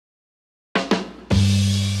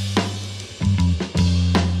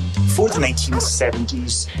Before the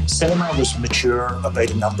 1970s, cinema was mature about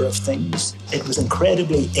a number of things. It was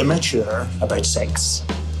incredibly immature about sex.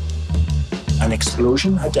 An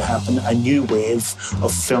explosion had to happen, a new wave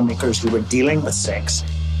of filmmakers who were dealing with sex.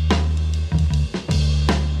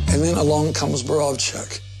 And then along comes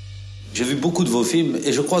Borowczyk. J'ai vu beaucoup de vos films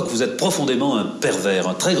et je crois que vous êtes profondément un pervers,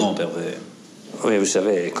 un très grand pervers. Oui, vous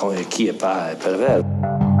savez, qui n'est pas pervers?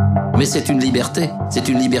 Mais c'est une liberté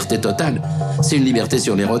totale. C'est une liberté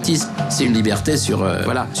sur l'érotisme, c'est une liberté sur,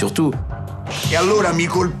 voilà, sur tout. E allora mi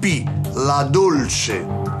colpì la dolce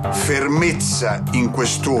fermezza in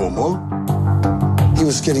quest'uomo. He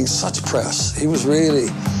was getting such press. He was really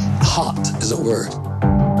hot, as it were.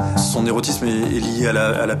 Son érotisme est lié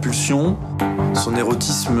à la pulsion. Son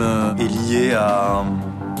érotisme est lié à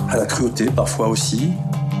la cruauté, parfois aussi.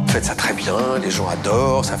 Faites ça très bien, les gens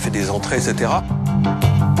adorent, ça fait des entrées, etc.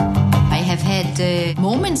 I have had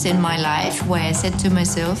moments in my life where I said to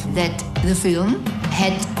myself that the film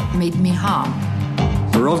had made me harm.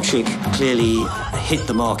 Borowczyk clearly hit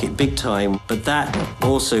the market big time, but that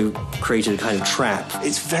also created a kind of trap.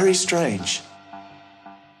 It's very strange.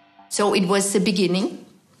 So it was the beginning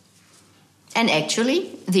and actually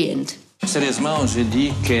the end. Sérieusement, je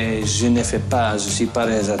dis que je suis pas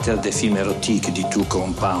réalisateur de films érotiques du tout comme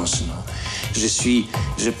on pense. Non.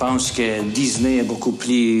 Je pense que Disney est beaucoup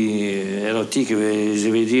plus érotique, je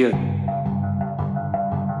vais dire.